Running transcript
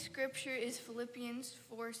scripture is Philippians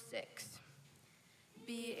 4:6.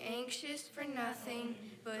 Be anxious for nothing,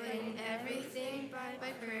 but in everything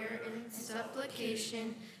by prayer and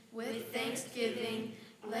supplication with thanksgiving,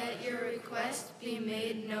 let your requests be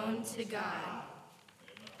made known to God.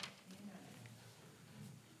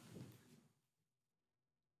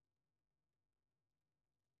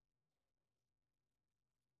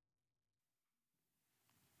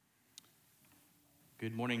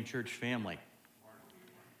 Good morning, church family.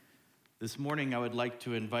 This morning I would like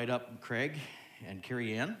to invite up Craig and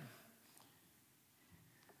Carrie Ann.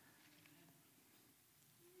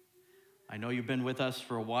 I know you've been with us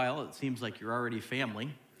for a while. It seems like you're already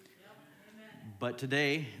family. But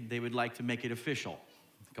today they would like to make it official.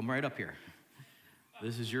 Come right up here.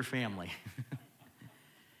 This is your family.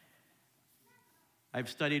 I've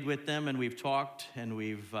studied with them and we've talked and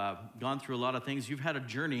we've gone through a lot of things. You've had a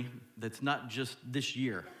journey that's not just this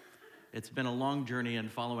year. It's been a long journey in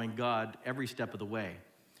following God every step of the way.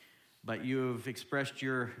 But you've expressed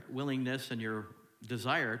your willingness and your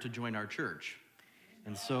desire to join our church.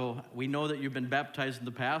 And so we know that you've been baptized in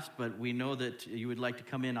the past, but we know that you would like to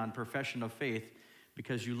come in on profession of faith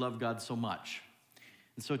because you love God so much.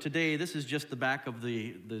 And so today, this is just the back of the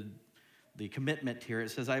commitment here.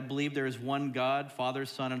 It says, I believe there is one God, Father,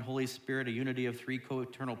 Son, and Holy Spirit, a unity of three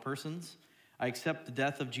co-eternal persons. I accept the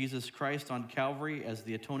death of Jesus Christ on Calvary as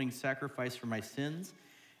the atoning sacrifice for my sins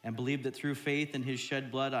and believe that through faith in his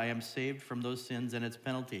shed blood, I am saved from those sins and its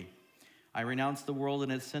penalty. I renounce the world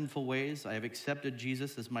and its sinful ways. I have accepted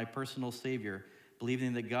Jesus as my personal Savior,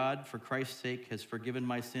 believing that God, for Christ's sake, has forgiven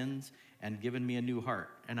my sins and given me a new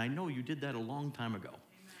heart. And I know you did that a long time ago,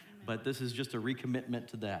 but this is just a recommitment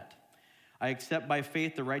to that. I accept by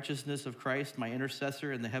faith the righteousness of Christ, my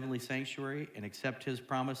intercessor in the heavenly sanctuary, and accept his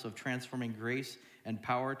promise of transforming grace and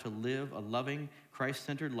power to live a loving,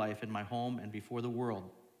 Christ-centered life in my home and before the world.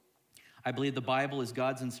 I believe the Bible is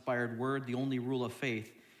God's inspired word, the only rule of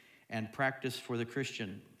faith and practice for the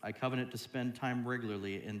Christian. I covenant to spend time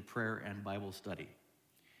regularly in prayer and Bible study.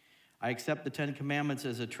 I accept the Ten Commandments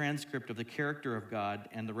as a transcript of the character of God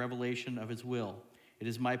and the revelation of his will. It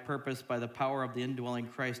is my purpose by the power of the indwelling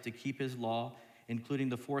Christ to keep his law, including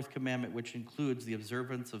the fourth commandment, which includes the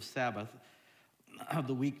observance of Sabbath of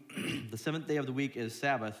the week. The seventh day of the week is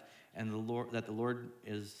Sabbath, and that the Lord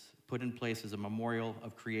is put in place as a memorial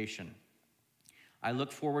of creation. I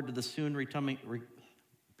look forward to the soon returning.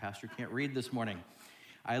 Pastor can't read this morning.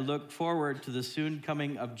 I look forward to the soon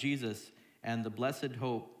coming of Jesus and the blessed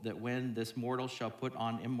hope that when this mortal shall put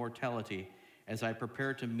on immortality, as I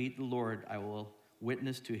prepare to meet the Lord, I will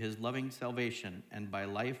witness to his loving salvation, and by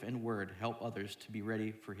life and word help others to be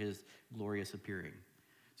ready for his glorious appearing.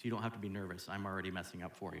 So you don't have to be nervous. I'm already messing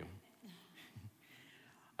up for you.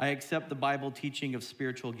 I accept the Bible teaching of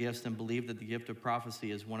spiritual gifts and believe that the gift of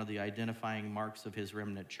prophecy is one of the identifying marks of his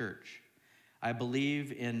remnant church. I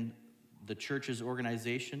believe in the church's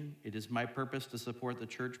organization. It is my purpose to support the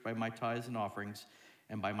church by my tithes and offerings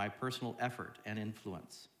and by my personal effort and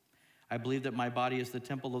influence. I believe that my body is the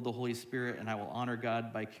temple of the Holy Spirit, and I will honor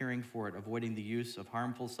God by caring for it, avoiding the use of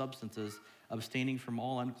harmful substances, abstaining from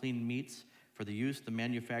all unclean meats, for the use, the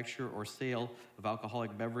manufacture, or sale of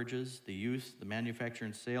alcoholic beverages, the use, the manufacture,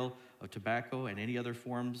 and sale of tobacco and any other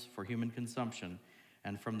forms for human consumption,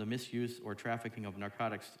 and from the misuse or trafficking of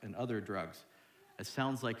narcotics and other drugs. It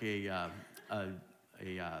sounds like a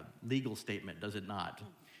legal statement, does it not?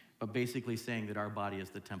 But basically saying that our body is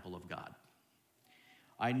the temple of God.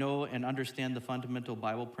 I know and understand the fundamental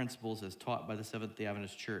Bible principles as taught by the Seventh-day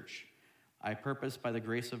Adventist Church. I purpose by the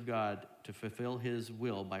grace of God to fulfill his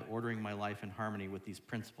will by ordering my life in harmony with these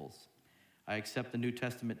principles. I accept the New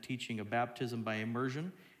Testament teaching of baptism by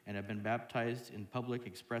immersion and have been baptized in public,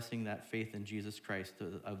 expressing that faith in Jesus Christ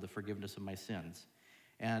of the forgiveness of my sins.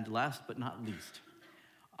 And last but not least,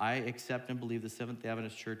 I accept and believe the Seventh-day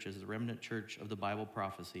Adventist Church as the remnant church of the Bible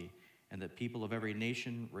prophecy, and that people of every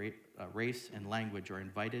nation, race, and language are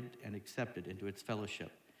invited and accepted into its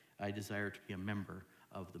fellowship. I desire to be a member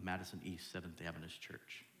of the Madison East Seventh-day Adventist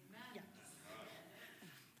Church. Yes.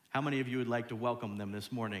 How many of you would like to welcome them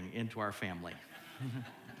this morning into our family?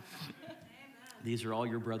 These are all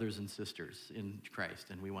your brothers and sisters in Christ,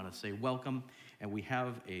 and we want to say welcome. And we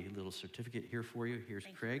have a little certificate here for you. Here's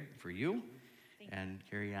Craig for you, and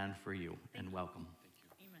Carrie Ann for you, and welcome. Thank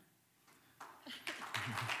you. Amen.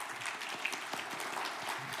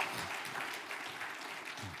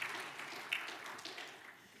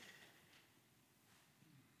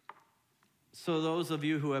 So those of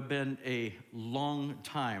you who have been a long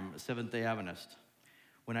time Seventh-day Adventist,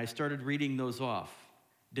 when I started reading those off,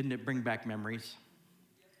 didn't it bring back memories?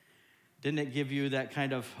 Didn't it give you that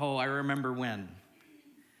kind of, oh, I remember when?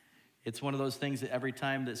 It's one of those things that every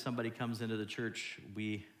time that somebody comes into the church,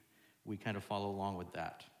 we kind of follow along with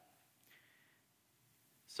that.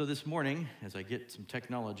 So this morning, as I get some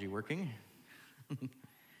technology working,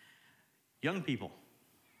 young people,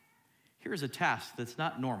 here's a task that's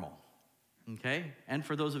not normal, okay? And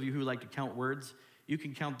for those of you who like to count words, you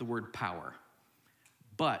can count the word power.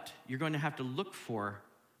 But you're going to have to look for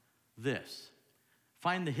this.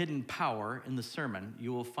 Find the hidden power in the sermon.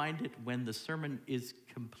 You will find it when the sermon is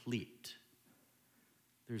complete.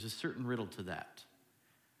 There's a certain riddle to that.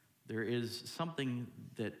 There is something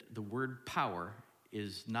that the word power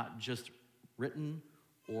is not just written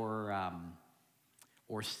or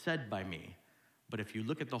said by me, but if you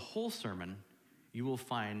look at the whole sermon, you will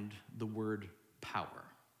find the word power.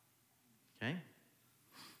 Okay?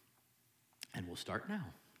 And we'll start now.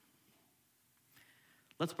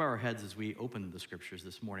 Let's bow our heads as we open the scriptures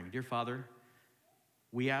this morning. Dear Father,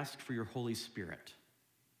 we ask for your Holy Spirit.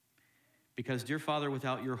 Because, dear Father,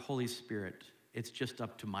 without your Holy Spirit, it's just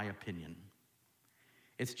up to my opinion.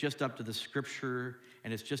 It's just up to the scripture,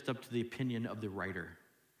 and it's just up to the opinion of the writer.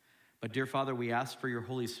 But, dear Father, we ask for your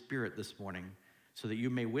Holy Spirit this morning so that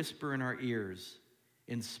you may whisper in our ears,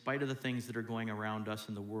 in spite of the things that are going around us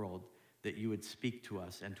in the world, that you would speak to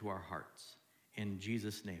us and to our hearts. In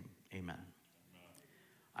Jesus' name, amen.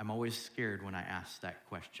 I'm always scared when I ask that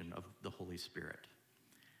question of the Holy Spirit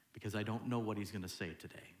because I don't know what he's going to say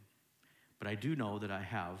today. But I do know that I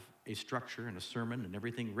have a structure and a sermon and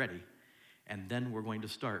everything ready. And then we're going to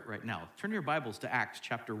start right now. Turn your Bibles to Acts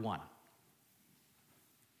chapter 1.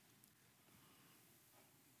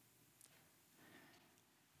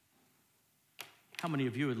 How many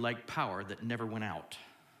of you would like power that never went out?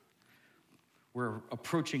 We're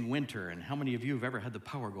approaching winter, and how many of you have ever had the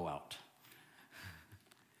power go out?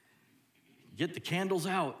 Get the candles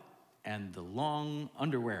out and the long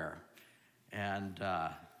underwear, and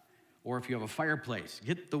or if you have a fireplace,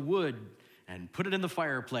 get the wood and put it in the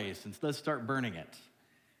fireplace and let's start burning it.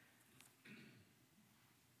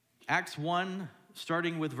 Acts 1,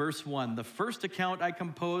 starting with verse 1. The first account I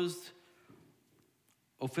composed,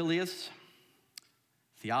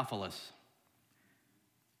 Theophilus.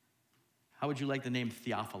 How would you like the name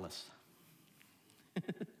Theophilus?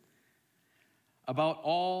 About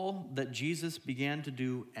all that Jesus began to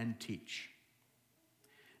do and teach,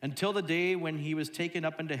 until the day when he was taken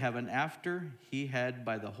up into heaven, after he had,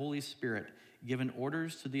 by the Holy Spirit, given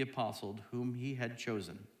orders to the apostles whom he had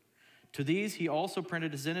chosen. To these he also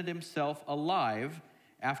presented himself alive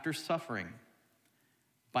after suffering,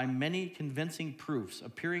 by many convincing proofs,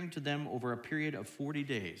 appearing to them over a period of 40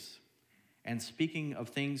 days, and speaking of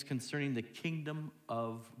things concerning the kingdom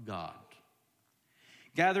of God.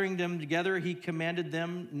 Gathering them together, he commanded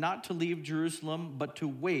them not to leave Jerusalem, but to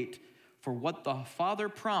wait for what the Father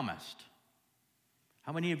promised.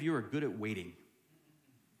 How many of you are good at waiting?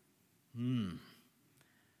 Some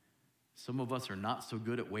of us are not so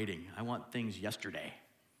good at waiting. I want things yesterday.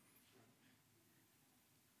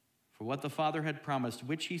 For what the Father had promised,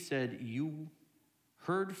 which he said, you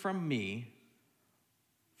heard from me,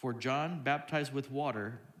 for John baptized with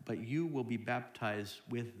water, but you will be baptized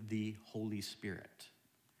with the Holy Spirit.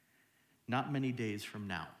 Not many days from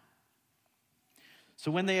now.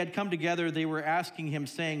 So when they had come together, they were asking him,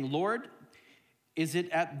 saying, Lord, is it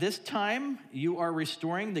at this time you are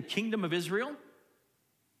restoring the kingdom of Israel?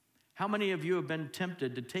 How many of you have been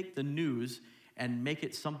tempted to take the news and make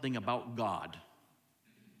it something about God?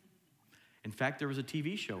 In fact, there was a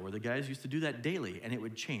TV show where the guys used to do that daily, and it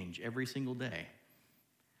would change every single day.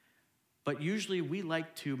 But usually we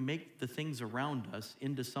like to make the things around us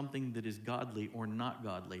into something that is godly or not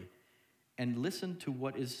godly. And listen to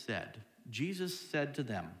what is said. Jesus said to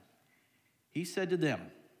them, he said to them,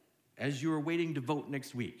 as you are waiting to vote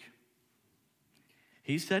next week,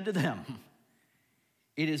 he said to them,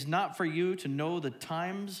 it is not for you to know the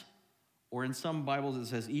times, or in some Bibles it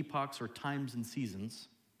says epochs or times and seasons,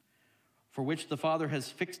 for which the Father has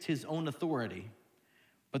fixed his own authority,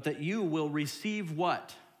 but that you will receive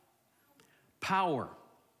what? Power.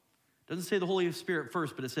 It doesn't say the Holy Spirit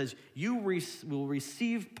first, but it says you will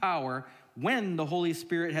receive power when the Holy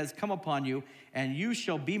Spirit has come upon you, and you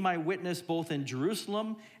shall be my witness both in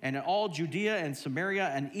Jerusalem and in all Judea and Samaria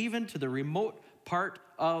and even to the remote part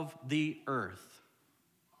of the earth.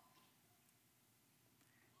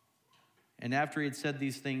 And after he had said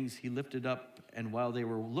these things, he lifted up, and while they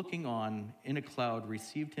were looking on in a cloud,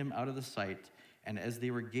 received him out of the sight. And as they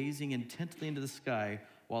were gazing intently into the sky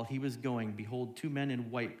while he was going, behold, two men in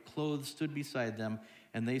white clothes stood beside them,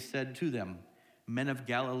 and they said to them, Men of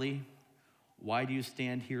Galilee, why do you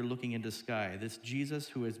stand here looking into the sky? This Jesus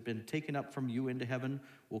who has been taken up from you into heaven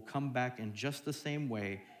will come back in just the same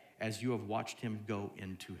way as you have watched him go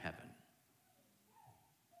into heaven.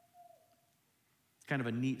 It's kind of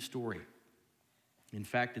a neat story. In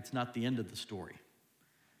fact, it's not the end of the story.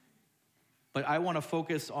 But I want to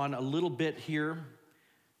focus on a little bit here,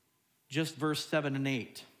 just verse 7 and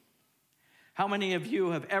 8. How many of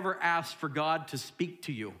you have ever asked for God to speak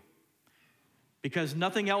to you because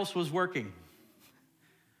nothing else was working?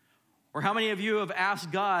 Or how many of you have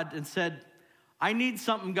asked God and said, I need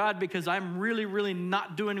something, God, because I'm really, really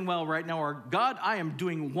not doing well right now. Or, God, I am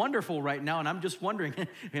doing wonderful right now, and I'm just wondering,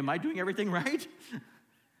 am I doing everything right?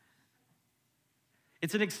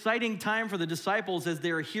 It's an exciting time for the disciples as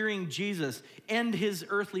they're hearing Jesus end his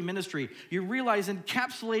earthly ministry. You realize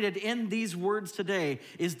encapsulated in these words today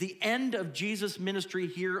is the end of Jesus' ministry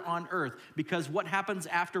here on earth, because what happens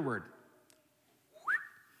afterward?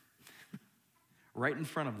 Right in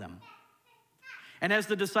front of them. And as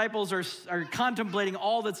the disciples are contemplating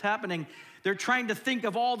all that's happening, they're trying to think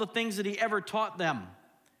of all the things that he ever taught them.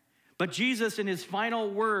 But Jesus, in his final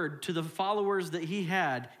word to the followers that he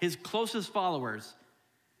had, his closest followers,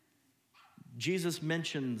 Jesus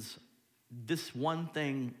mentions this one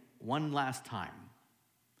thing one last time.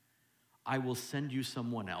 I will send you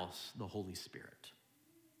someone else, the Holy Spirit.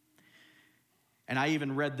 And I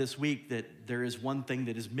even read this week that there is one thing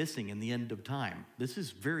that is missing in the end of time. This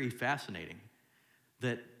is very fascinating,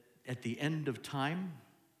 that at the end of time,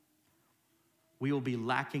 we will be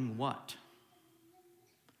lacking what?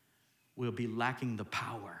 We'll be lacking the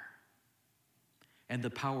power. And the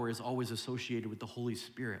power is always associated with the Holy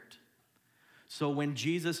Spirit. So when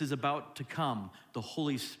Jesus is about to come, the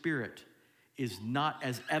Holy Spirit is not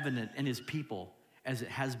as evident in his people as it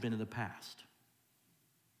has been in the past.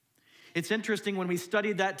 It's interesting when we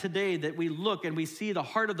study that today that we look and we see the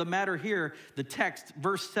heart of the matter here, the text,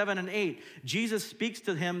 verse 7 and 8. Jesus speaks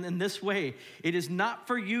to him in this way. It is not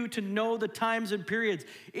for you to know the times and periods.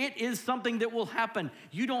 It is something that will happen.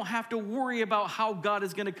 You don't have to worry about how God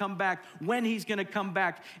is going to come back, when he's going to come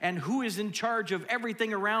back, and who is in charge of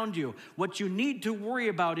everything around you. What you need to worry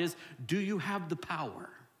about is, do you have the power?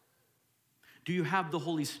 Do you have the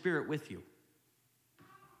Holy Spirit with you?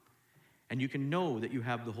 And you can know that you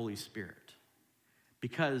have the Holy Spirit,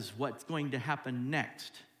 because what's going to happen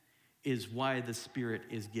next is why the Spirit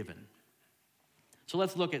is given. So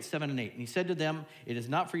let's look at 7 and 8. And he said to them, it is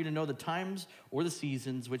not for you to know the times or the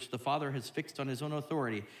seasons which the Father has fixed on his own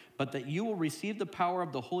authority, but that you will receive the power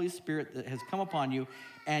of the Holy Spirit that has come upon you,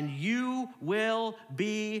 and you will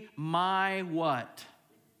be my what?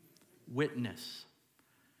 Witness.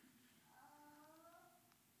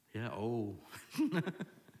 Yeah, oh.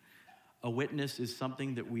 A witness is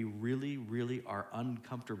something that we really, really are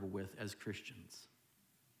uncomfortable with as Christians,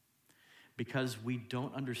 because we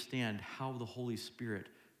don't understand how the Holy Spirit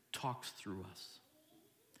talks through us.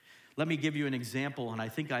 Let me give you an example, and I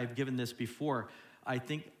think I've given this before. I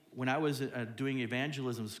think when I was doing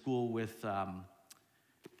evangelism school with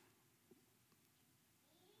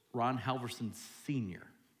Ron Halverson Sr.,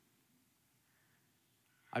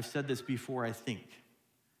 I've said this before, I think.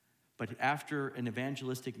 But after an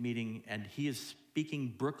evangelistic meeting, and he is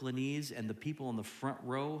speaking Brooklynese, and the people in the front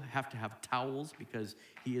row have to have towels because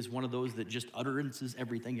he is one of those that just utterances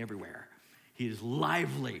everything everywhere. He is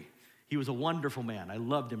lively. He was a wonderful man. I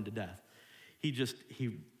loved him to death. He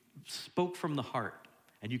spoke from the heart,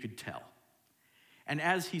 and you could tell. And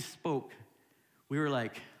as he spoke, we were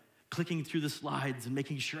like clicking through the slides and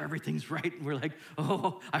making sure everything's right. And we're like,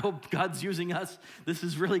 oh, I hope God's using us. This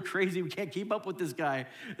is really crazy. We can't keep up with this guy.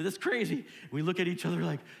 This is crazy. We look at each other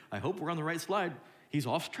like, I hope we're on the right slide. He's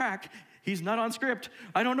off track. He's not on script.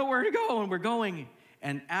 I don't know where to go. And we're going.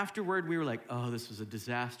 And afterward, we were like, oh, this was a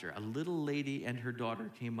disaster. A little lady and her daughter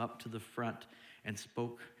came up to the front and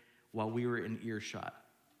spoke while we were in earshot.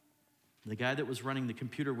 The guy that was running the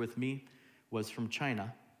computer with me was from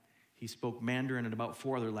China. He spoke Mandarin and about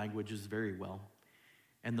 4 other languages very well.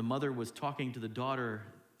 And the mother was talking to the daughter,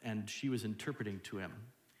 and she was interpreting to him.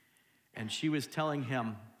 And she was telling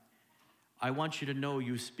him, I want you to know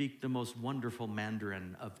you speak the most wonderful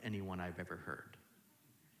Mandarin of anyone I've ever heard.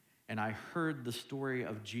 And I heard the story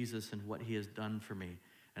of Jesus and what he has done for me.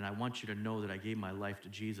 And I want you to know that I gave my life to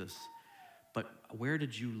Jesus. But where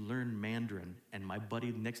did you learn Mandarin? And my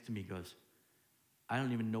buddy next to me goes, I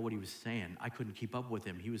don't even know what he was saying. I couldn't keep up with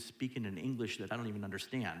him. He was speaking in English that I don't even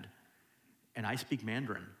understand. And I speak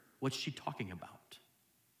Mandarin. What's she talking about?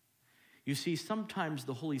 You see, sometimes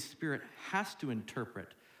the Holy Spirit has to interpret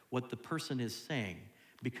what the person is saying,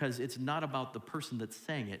 because it's not about the person that's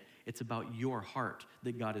saying it. It's about your heart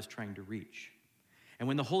that God is trying to reach. And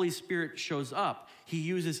when the Holy Spirit shows up, he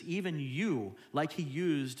uses even you like he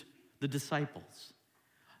used the disciples.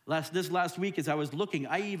 This last week, as I was looking,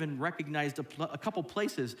 I even recognized a couple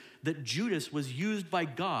places that Judas was used by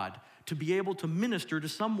God to be able to minister to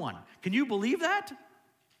someone. Can you believe that?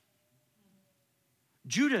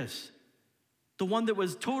 Judas, the one that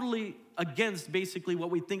was totally against basically what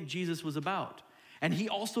we think Jesus was about. And he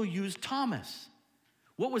also used Thomas.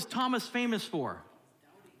 What was Thomas famous for?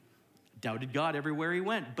 Doubted God everywhere he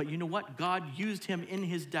went. But you know what? God used him in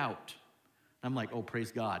his doubt. I'm like, oh,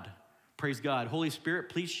 praise God. Praise God. Holy Spirit,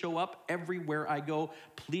 please show up everywhere I go.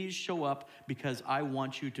 Please show up because I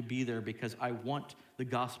want you to be there, because I want the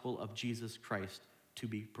gospel of Jesus Christ to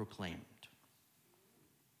be proclaimed.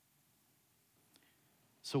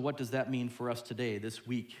 So what does that mean for us today, this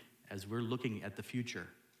week, as we're looking at the future?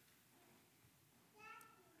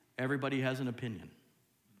 Everybody has an opinion.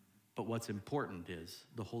 But what's important is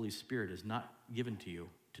the Holy Spirit is not given to you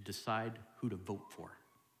to decide who to vote for.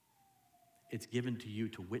 It's given to you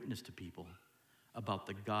to witness to people about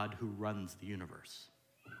the God who runs the universe.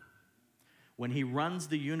 When he runs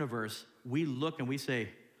the universe, we look and we say,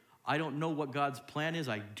 I don't know what God's plan is.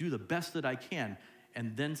 I do the best that I can.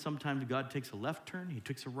 And then sometimes God takes a left turn, he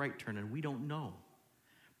takes a right turn, and we don't know.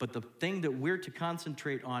 But the thing that we're to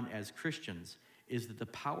concentrate on as Christians is that the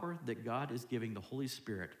power that God is giving the Holy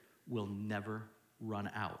Spirit will never run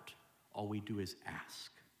out. All we do is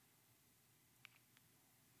ask.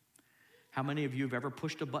 How many of you have ever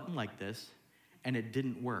pushed a button like this and it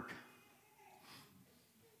didn't work?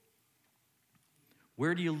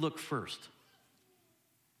 Where do you look first?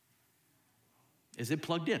 Is it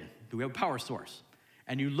plugged in? Do we have a power source?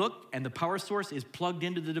 And you look and the power source is plugged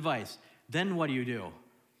into the device. Then what do?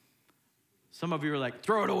 Some of you are like,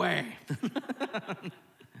 throw it away.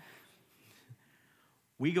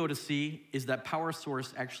 We go to see, is that power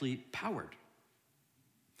source actually powered?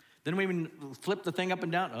 Then we even flip the thing up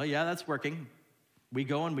and down. Oh, yeah, that's working. We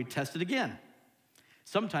go and we test it again.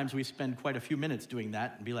 Sometimes we spend quite a few minutes doing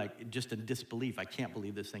that and be like, just in disbelief, I can't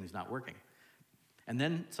believe this thing's not working. And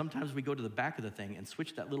then sometimes we go to the back of the thing and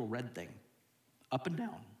switch that little red thing up and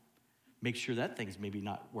down. Make sure that thing's maybe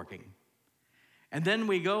not working. And then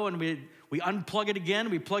we go and we unplug it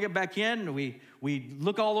again, we plug it back in, and we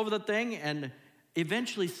look all over the thing, and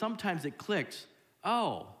eventually sometimes it clicks.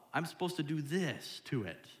 Oh, I'm supposed to do this to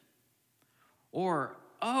it. Or,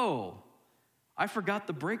 oh, I forgot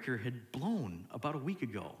the breaker had blown about a week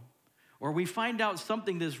ago. Or we find out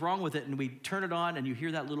something that's wrong with it and we turn it on and you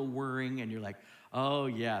hear that little whirring and you're like, oh,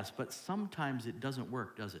 yes. But sometimes it doesn't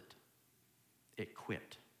work, does it? It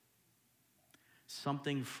quit.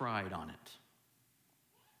 Something fried on it.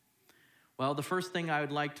 Well, the first thing I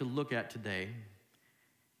would like to look at today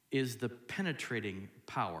is the penetrating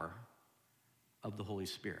power of the Holy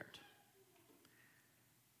Spirit.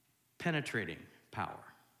 Penetrating power.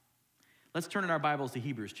 Let's turn in our Bibles to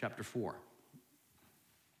Hebrews chapter 4.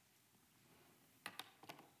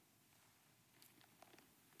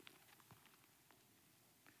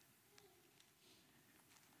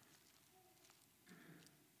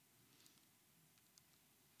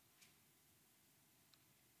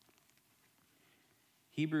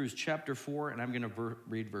 Hebrews chapter 4, and I'm going to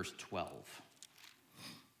read verse 12.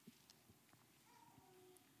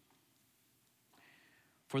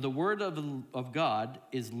 For the word of God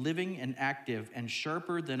is living and active and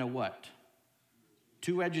sharper than a what?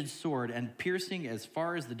 Two-edged sword, and piercing as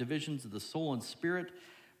far as the divisions of the soul and spirit,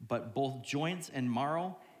 but both joints and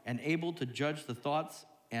marrow, and able to judge the thoughts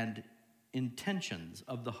and intentions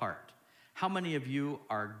of the heart. How many of you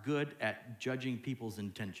are good at judging people's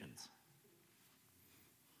intentions?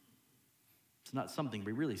 It's not something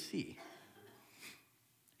we really see.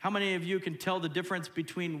 How many of you can tell the difference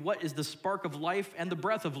between what is the spark of life and the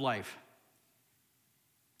breath of life?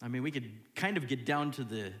 I mean, we could kind of get down to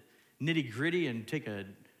the nitty-gritty and take a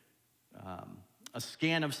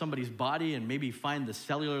scan of somebody's body and maybe find the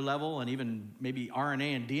cellular level and even maybe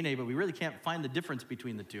RNA and DNA, but we really can't find the difference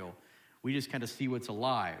between the two. We just kind of see what's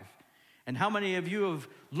alive. And how many of you have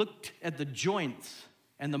looked at the joints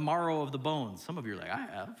and the marrow of the bones? Some of you are like, I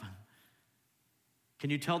have. Can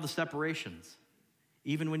you tell the separations?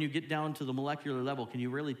 Even when you get down to the molecular level, can you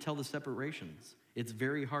really tell the separations? It's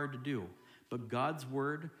very hard to do. But God's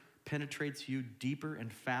word penetrates you deeper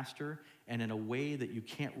and faster and in a way that you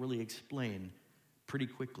can't really explain pretty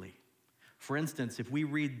quickly. For instance, if we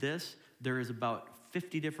read this, there is about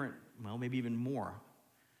 50 different, well, maybe even more,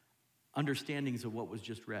 understandings of what was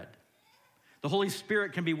just read. The Holy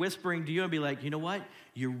Spirit can be whispering to you and be like, you know what?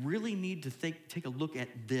 You really need to take a look at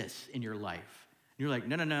this in your life. And you're like,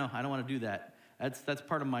 no, I don't want to do that. That's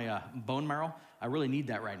part of my bone marrow. I really need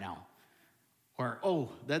that right now. Or, oh,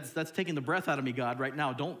 that's taking the breath out of me, God, right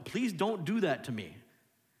now. Please don't do that to me.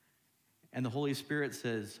 And the Holy Spirit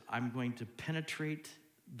says, I'm going to penetrate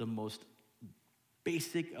the most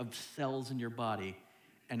basic of cells in your body,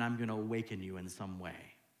 and I'm going to awaken you in some way.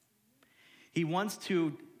 He wants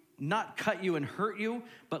to not cut you and hurt you,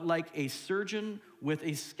 but like a surgeon with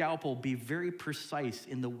a scalpel, be very precise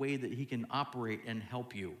in the way that he can operate and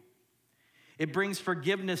help you. It brings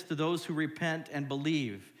forgiveness to those who repent and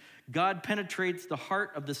believe. God penetrates the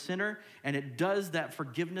heart of the sinner, and it does that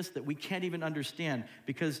forgiveness that we can't even understand,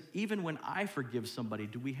 because even when I forgive somebody,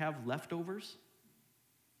 do we have leftovers?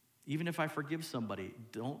 Even if I forgive somebody,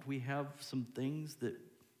 don't we have some things that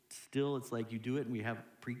still, it's like you do it and we have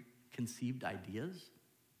preconceived ideas?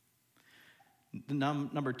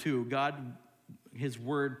 Number two, God, his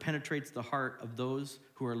word penetrates the heart of those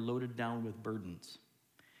who are loaded down with burdens.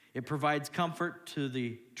 It provides comfort to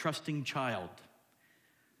the trusting child.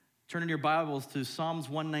 Turn in your Bibles to Psalms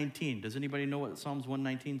 119. Does anybody know what Psalms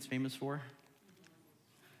 119 is famous for?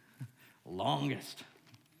 Longest.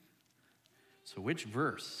 So which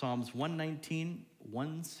verse? Psalms 119,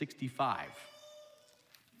 165.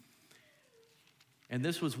 And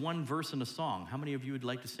this was one verse in a song. How many of you would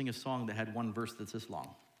like to sing a song that had one verse that's this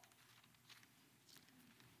long?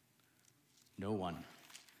 No one.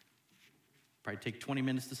 Probably take 20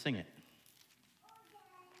 minutes to sing it.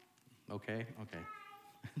 Okay.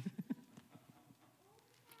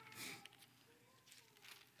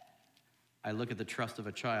 I look at the trust of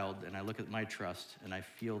a child, and I look at my trust, and I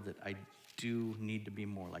feel that I do need to be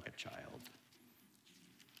more like a child.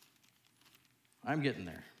 I'm getting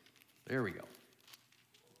there. There we go.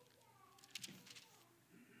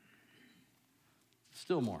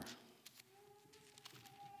 Still more.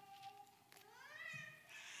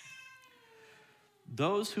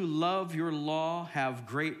 Those who love your law have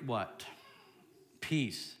great what?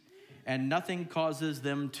 Peace. And nothing causes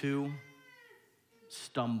them to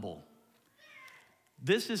stumble.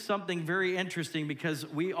 This is something very interesting because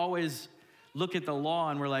we always look at the law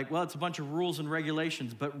and we're like, well, it's a bunch of rules and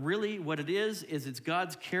regulations. But really what it is it's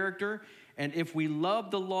God's character. And if we love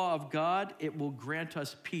the law of God, it will grant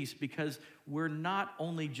us peace because we're not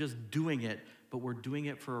only just doing it, but we're doing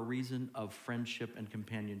it for a reason of friendship and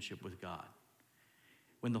companionship with God.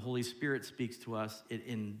 When the Holy Spirit speaks to us, it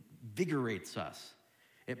invigorates us.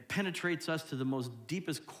 It penetrates us to the most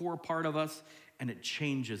deepest core part of us, and it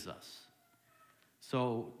changes us.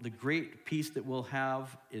 So the great peace that we'll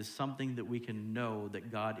have is something that we can know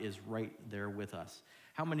that God is right there with us.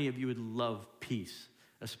 How many of you would love peace,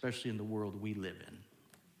 especially in the world we live in?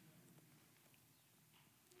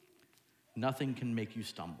 Nothing can make you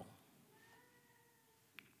stumble.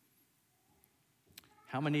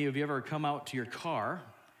 How many of you ever come out to your car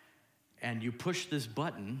and you push this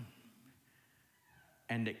button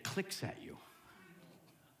and it clicks at you?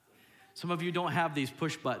 Some of you don't have these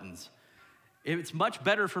push buttons. It's much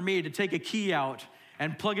better for me to take a key out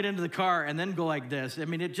and plug it into the car and then go like this. I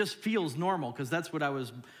mean, it just feels normal because that's what I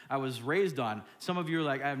was raised on. Some of you are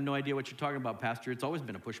like, I have no idea what you're talking about, Pastor. It's always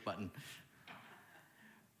been a push button.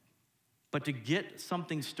 But to get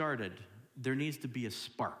something started, there needs to be a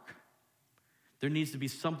spark. There needs to be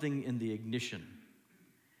something in the ignition.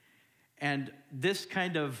 And this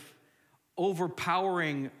kind of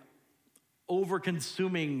overpowering,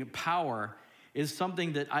 over-consuming power is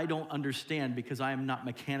something that I don't understand because I am not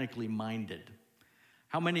mechanically minded.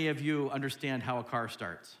 How many of you understand how a car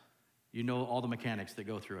starts? You know all the mechanics that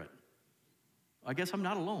go through it. I guess I'm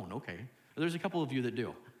not alone, okay. There's a couple of you that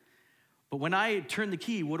do. But when I turn the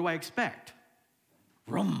key, what do I expect?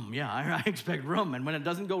 Rum, yeah, I expect rum. And when it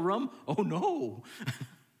doesn't go rum, oh no,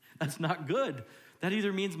 that's not good. That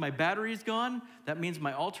either means my battery's gone, that means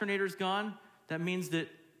my alternator's gone, that means that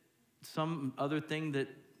some other thing that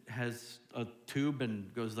has a tube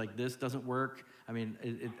and goes like this doesn't work. I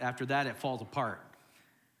mean, after that, it falls apart.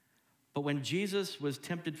 But when Jesus was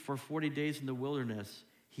tempted for 40 days in the wilderness,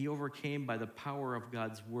 he overcame by the power of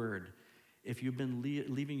God's word. If you've been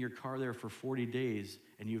leaving your car there for 40 days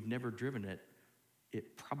and you've never driven it,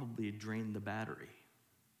 it probably drained the battery.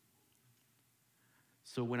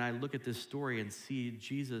 So when I look at this story and see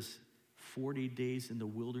Jesus 40 days in the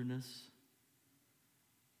wilderness,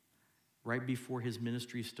 right before his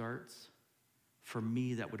ministry starts, for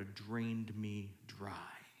me, that would have drained me dry.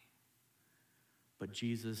 But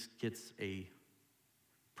Jesus gets a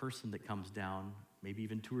person that comes down, maybe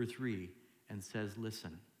even 2 or 3, and says,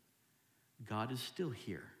 listen, God is still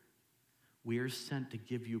here. We are sent to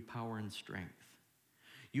give you power and strength.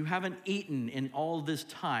 You haven't eaten in all this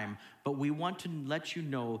time, but we want to let you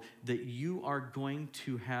know that you are going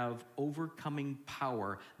to have overcoming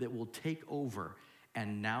power that will take over.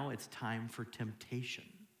 And now it's time for temptation.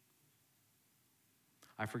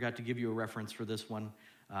 I forgot to give you a reference for this one.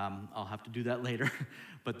 I'll have to do that later.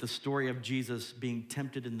 But the story of Jesus being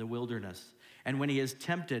tempted in the wilderness. And when he is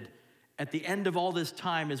tempted, at the end of all this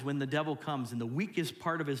time is when the devil comes in the weakest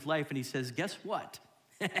part of his life and he says, guess what?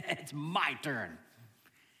 It's my turn.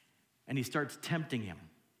 And he starts tempting him.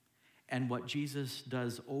 And what Jesus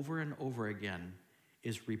does over and over again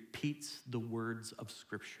is repeats the words of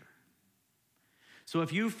Scripture. So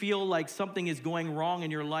if you feel like something is going wrong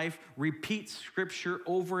in your life, repeat Scripture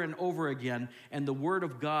over and over again, and the Word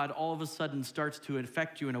of God all of a sudden starts to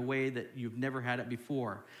affect you in a way that you've never had it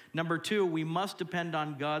before. Number 2, we must depend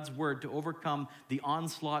on God's Word to overcome the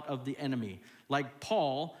onslaught of the enemy. Like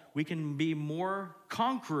Paul, we can be more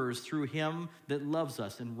conquerors through him that loves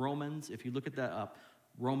us. In Romans, if you look at that up,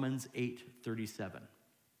 Romans 8:37.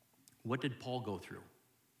 What did Paul go through?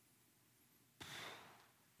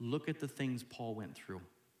 Look at the things Paul went through.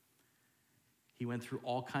 He went through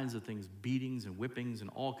all kinds of things, beatings and whippings and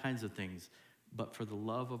all kinds of things. But for the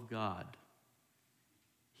love of God,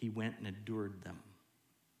 he went and endured them.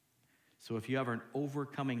 So if you have an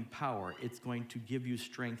overcoming power, it's going to give you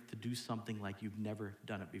strength to do something like you've never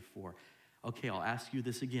done it before. Okay, I'll ask you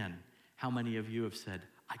this again. How many of you have said,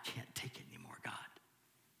 I can't take it anymore, God?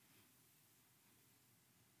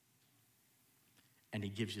 And he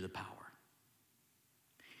gives you the power.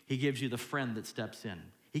 He gives you the friend that steps in.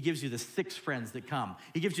 He gives you the 6 friends that come.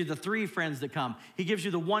 He gives you the 3 friends that come. He gives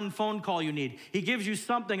you the 1 phone call you need. He gives you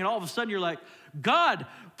something, and all of a sudden you're like, God,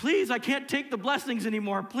 please, I can't take the blessings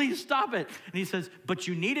anymore. Please stop it. And he says, but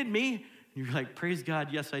you needed me? And you're like, praise God,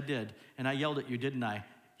 yes, I did. And I yelled at you, didn't I?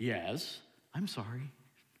 Yes, I'm sorry.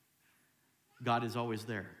 God is always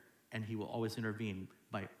there, and he will always intervene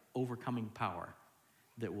by overcoming power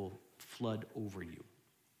that will flood over you.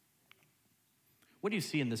 What do you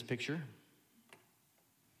see in this picture?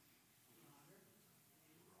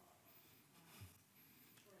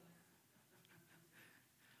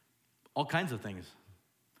 All kinds of things.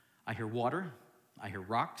 I hear water, I hear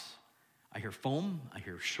rocks, I hear foam, I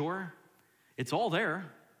hear shore. It's all there.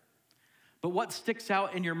 But what sticks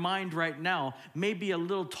out in your mind right now may be a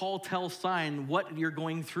little tall tale sign what you're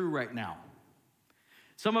going through right now.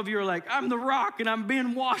 Some of you are like, I'm the rock and I'm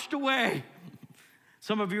being washed away.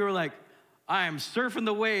 Some of you are like, I am surfing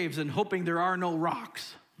the waves and hoping there are no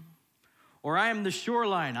rocks. Or I am the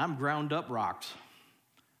shoreline, I'm ground up rocks.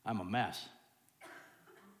 I'm a mess.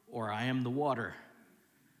 Or I am the water.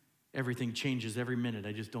 Everything changes every minute.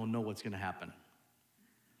 I just don't know what's going to happen.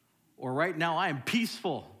 Or right now, I am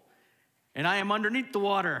peaceful, and I am underneath the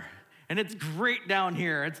water, and it's great down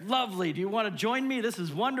here. It's lovely. Do you want to join me? This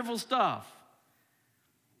is wonderful stuff.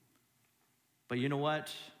 But you know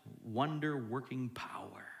what? Wonder-working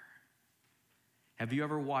power. Have you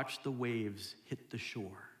ever watched the waves hit the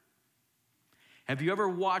shore? Have you ever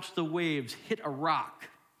watched the waves hit a rock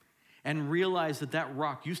and realize that that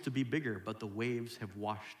rock used to be bigger, but the waves have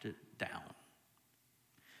washed it down?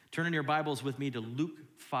 Turn in your Bibles with me to Luke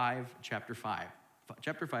 5, chapter 5,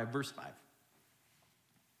 verse 5.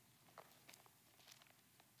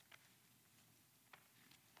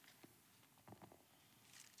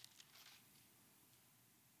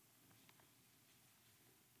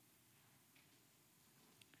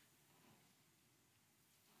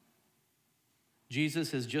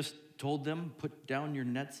 Jesus has just told them, put down your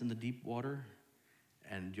nets in the deep water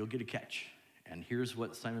and you'll get a catch. And here's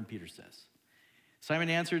what Simon Peter says. Simon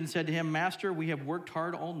answered and said to him, Master, we have worked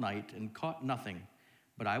hard all night and caught nothing,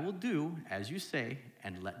 but I will do as you say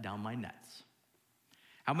and let down my nets.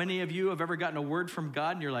 How many of you have ever gotten a word from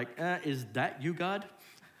God and you're like, is that you, God?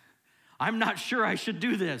 I'm not sure I should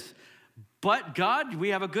do this, but God, we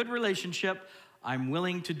have a good relationship. I'm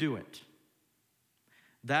willing to do it.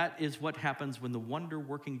 That is what happens when the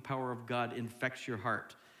wonder-working power of God infects your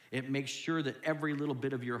heart. It makes sure that every little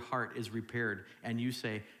bit of your heart is repaired, and you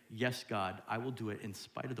say, yes, God, I will do it. In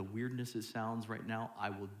spite of the weirdness it sounds right now,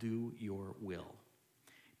 I will do your will.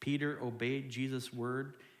 Peter obeyed Jesus'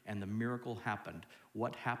 word, and the miracle happened.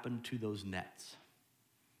 What happened to those nets?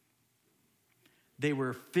 They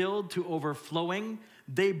were filled to overflowing.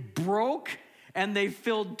 They broke, and they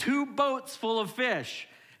filled 2 boats full of fish.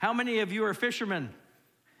 How many of you are fishermen?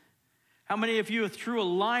 How many of you threw a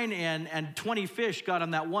line in and 20 fish got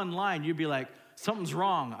on that one line? You'd be like, something's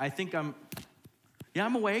wrong.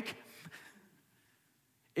 I'm awake.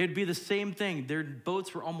 It'd be the same thing. Their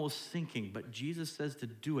boats were almost sinking, but Jesus says to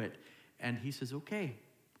do it. And he says, okay,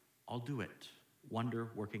 I'll do it.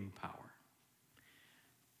 Wonder-working power.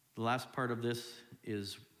 The last part of this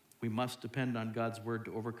is we must depend on God's word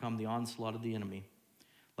to overcome the onslaught of the enemy.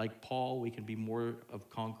 Like Paul, we can be more of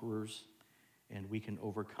conquerors and we can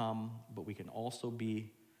overcome, but we can also be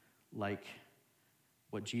like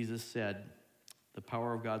what Jesus said The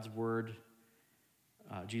power of God's word.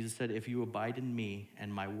 Jesus said, if you abide in me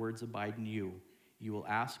and my words abide in you, you will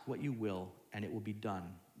ask what you will and it will be done.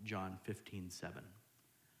 John 15:7.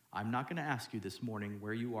 I'm not going to ask you this morning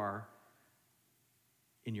where you are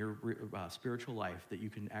in your spiritual life that you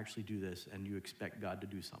can actually do this and you expect God to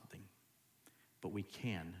do something. But we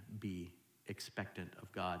can be expectant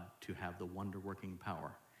of God to have the wonder-working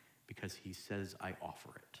power because he says, I offer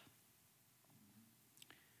it.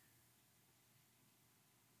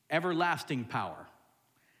 Everlasting power.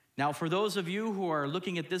 Now, for those of you who are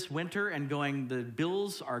looking at this winter and going, the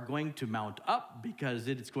bills are going to mount up because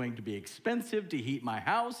it's going to be expensive to heat my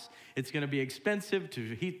house. It's going to be expensive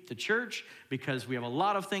to heat the church because we have a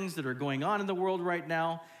lot of things that are going on in the world right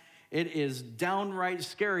now. It is downright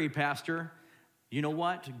scary, Pastor. You know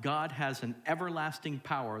what? God has an everlasting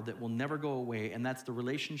power that will never go away, and that's the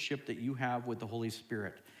relationship that you have with the Holy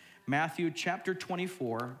Spirit. Matthew chapter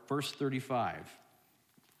 24, verse 35.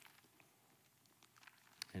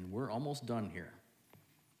 And we're almost done here.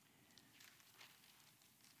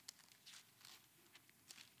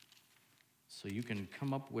 So you can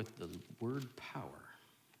come up with the word power.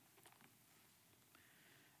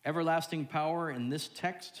 Everlasting power in this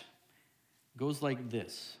text goes like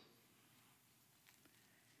this.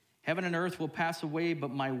 Heaven and earth will pass away,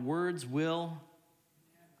 but my words will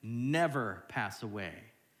never pass away.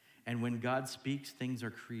 And when God speaks, things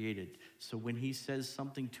are created. So when he says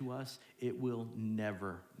something to us, it will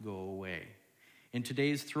never go away. In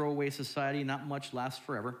today's throwaway society, not much lasts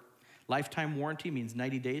forever. Lifetime warranty means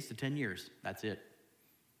 90 days to 10 years. That's it.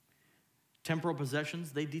 Temporal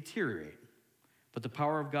possessions, they deteriorate. But the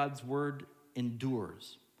power of God's word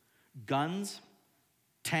endures. Guns,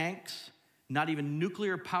 tanks, not even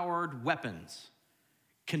nuclear-powered weapons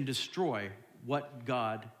can destroy what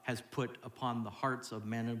God has put upon the hearts of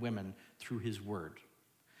men and women through his word.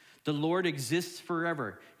 The Lord exists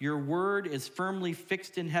forever. Your word is firmly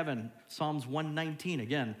fixed in heaven. Psalms 119,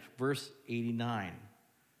 again, verse 89.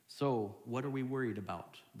 So what are we worried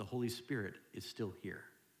about? The Holy Spirit is still here.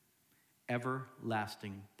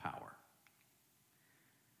 Everlasting power.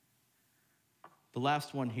 The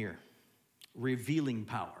last one here, revealing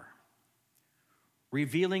power.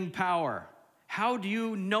 Revealing power. How do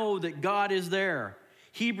you know that God is there?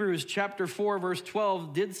 Hebrews chapter 4, verse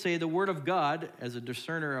 12 did say the word of God, as a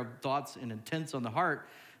discerner of thoughts and intents on the heart,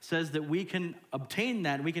 says that we can obtain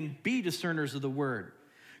that. We can be discerners of the word.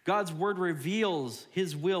 God's word reveals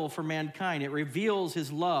his will for mankind. It reveals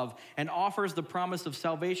his love and offers the promise of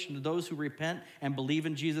salvation to those who repent and believe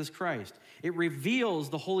in Jesus Christ. It reveals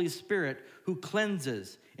the Holy Spirit who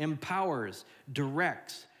cleanses, empowers,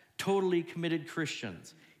 directs totally committed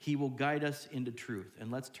Christians. He will guide us into truth.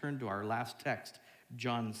 And let's turn to our last text,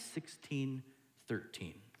 John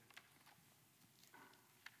 16:13.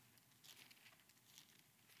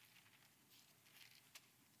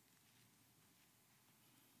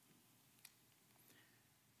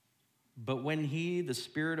 But when he, the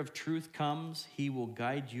Spirit of truth, comes, he will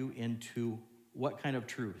guide you into what kind of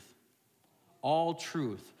truth? All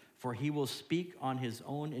truth, for he will speak on his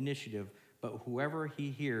own initiative, but whatever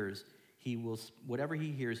he hears, he will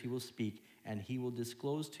speak, and he will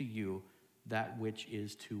disclose to you that which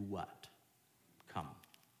is to what? Come.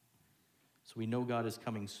 So we know God is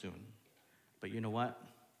coming soon. But you know what?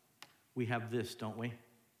 We have this, don't we?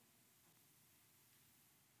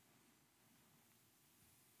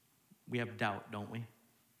 We have doubt, don't we?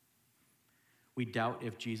 We doubt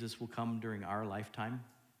if Jesus will come during our lifetime.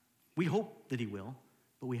 We hope that he will,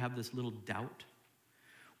 but we have this little doubt.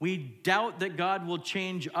 We doubt that God will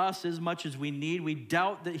change us as much as we need. We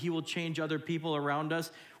doubt that he will change other people around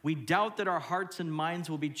us. We doubt that our hearts and minds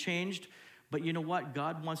will be changed. But you know what?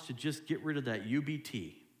 God wants to just get rid of that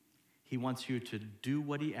UBT. He wants you to do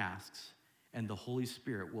what he asks, and the Holy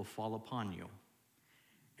Spirit will fall upon you.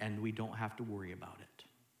 And we don't have to worry about it.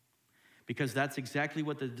 Because that's exactly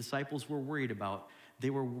what the disciples were worried about. They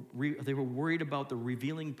were worried about the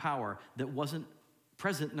revealing power that wasn't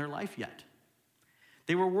present in their life yet.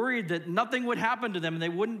 They were worried that nothing would happen to them and they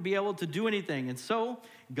wouldn't be able to do anything. And so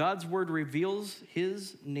God's word reveals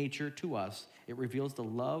his nature to us. It reveals the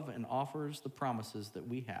love and offers the promises that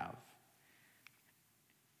we have.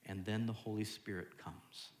 And then the Holy Spirit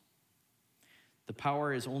comes. The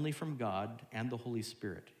power is only from God and the Holy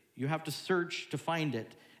Spirit. You have to search to find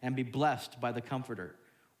it and be blessed by the Comforter.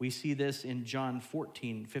 We see this in John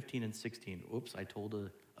 14, 15, and 16. Oops, I told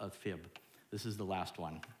a fib. This is the last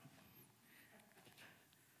one.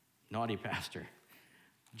 Naughty pastor.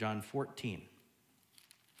 John 14.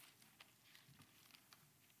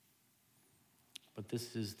 But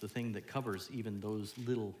this is the thing that covers even those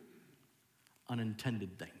little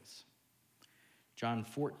unintended things. John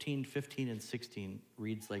 14, 15, and 16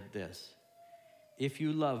 reads like this. If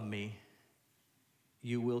you love me,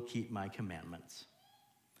 you will keep my commandments.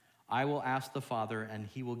 I will ask the Father, and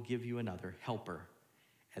he will give you another helper,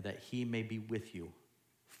 and that he may be with you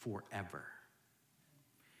forever.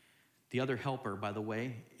 The other helper, by the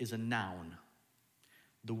way, is a noun.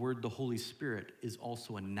 The word the Holy Spirit is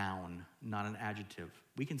also a noun, not an adjective.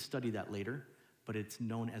 We can study that later, but it's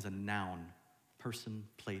known as a noun, person,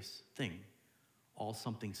 place, thing. All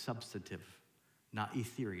something substantive, not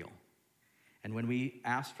ethereal. And when we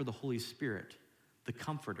ask for the Holy Spirit, the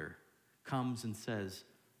Comforter comes and says,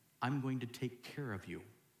 I'm going to take care of you.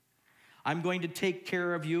 I'm going to take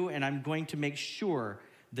care of you, and I'm going to make sure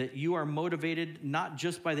that you are motivated not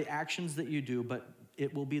just by the actions that you do, but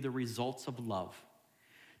it will be the results of love.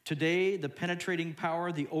 Today, the penetrating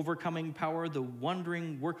power, the overcoming power, the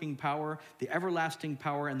wondering working power, the everlasting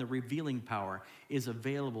power, and the revealing power is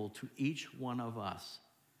available to each one of us.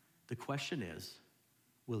 The question is,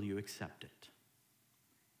 will you accept it?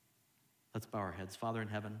 Let's bow our heads. Father in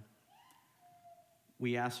heaven,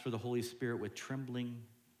 we ask for the Holy Spirit with trembling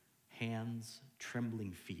hands,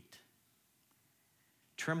 trembling feet,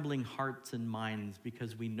 trembling hearts and minds,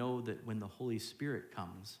 because we know that when the Holy Spirit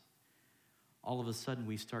comes, all of a sudden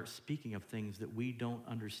we start speaking of things that we don't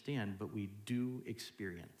understand, but we do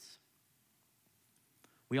experience.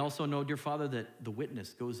 We also know, dear Father, that the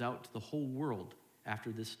witness goes out to the whole world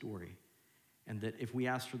after this story, and that if we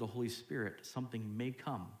ask for the Holy Spirit, something may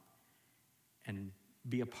come and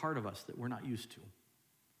be a part of us that we're not used to.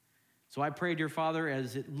 So I pray, dear Father,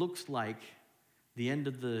 as it looks like the end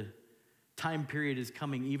of the time period is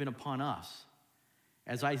coming even upon us,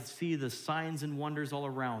 as I see the signs and wonders all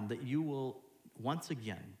around, that you will once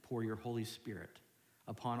again pour your Holy Spirit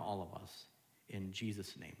upon all of us. In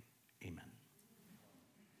Jesus' name, amen.